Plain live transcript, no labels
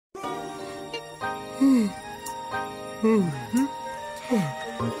What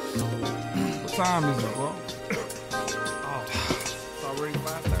time is it, bro?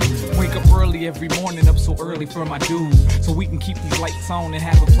 Wake up early every morning, up so early for my dude, so we can keep these lights on and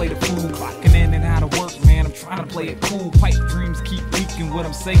have a plate of food. Clocking in and out of work, man, I'm trying to play it cool. Pipe dreams keep leaking what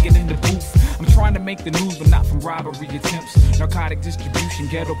I'm saying in the booth. I'm trying to make the news, but not from robbery attempts. Narcotic distribution,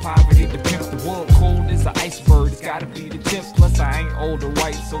 ghetto poverty, the pimp. The world cold as an iceberg, it's gotta be the tip. Plus I ain't old or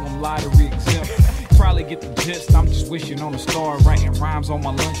white, so I'm lottery exempt. Probably get the gist, I'm just wishing on a star. Writing rhymes on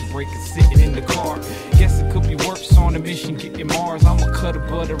my lunch break and sitting in the car. Guess it could be worse on a mission, getting Mars. I'm a cut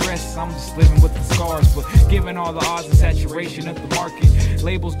above the rest, I'm just living with the scars. But given all the odds and saturation of the market,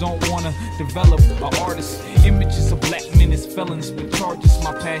 labels don't wanna develop an artist. Images of black men as felons with charges.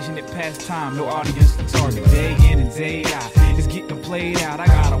 My passionate pastime, no audience to target. Day in and day out, it's getting played out. I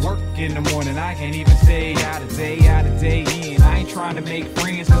gotta work in the morning, I can't even stay out a day out a day in. I ain't trying to make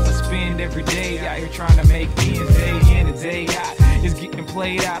friends, cause I spend every day out here trying to make ends. Day in and day out, it's getting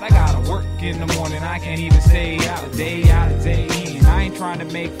played out. I gotta work in the morning, I can't even stay out a day in. I ain't trying to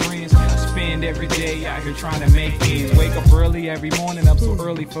make friends, I spend every day out here trying to make ends. Wake up early every morning, up so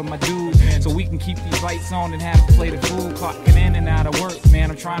early for my dude, so we can keep these lights on and have a plate of food. Clocking in and out of work, man,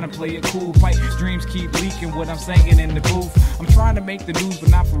 I'm trying to play it cool. Pipe dreams keep leaking what I'm saying in the booth. I'm trying to make the news, but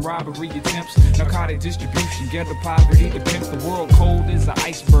not from robbery attempts. Narcotic distribution, ghetto poverty, the pimp. The world cold as an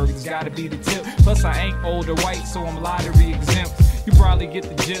iceberg, it's gotta be the tip. Plus I ain't old or white, so I'm lottery exempt. You probably get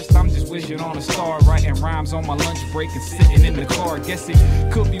the gist, I'm just wishing on a star. Writing rhymes on my lunch break and sitting in the car. Guess it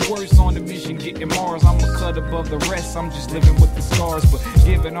could be worse on the mission, getting Mars. I'm a cut above the rest, I'm just living with the scars. But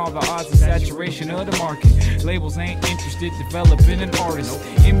given all the odds and saturation of the market, labels ain't interested developing an artist.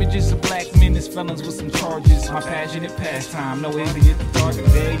 Images of black men as felons with some charges. My passionate pastime, no idiot to target.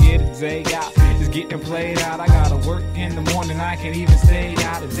 Day in and day out, it's getting played out. I gotta work in the morning, I can't even stay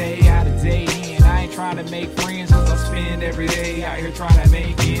out a day in. I ain't trying to make friends, cause I spend every day out here trying to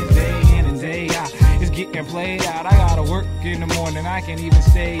make ends. Day in and day out, it's getting played out. I gotta work in the morning, I can't even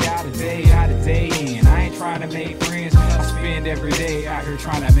stay out a day in. I ain't trying to make friends, I spend every day out here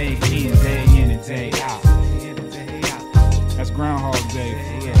trying to make ends. Day in and day out. That's Groundhog Day,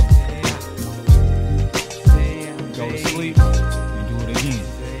 for real.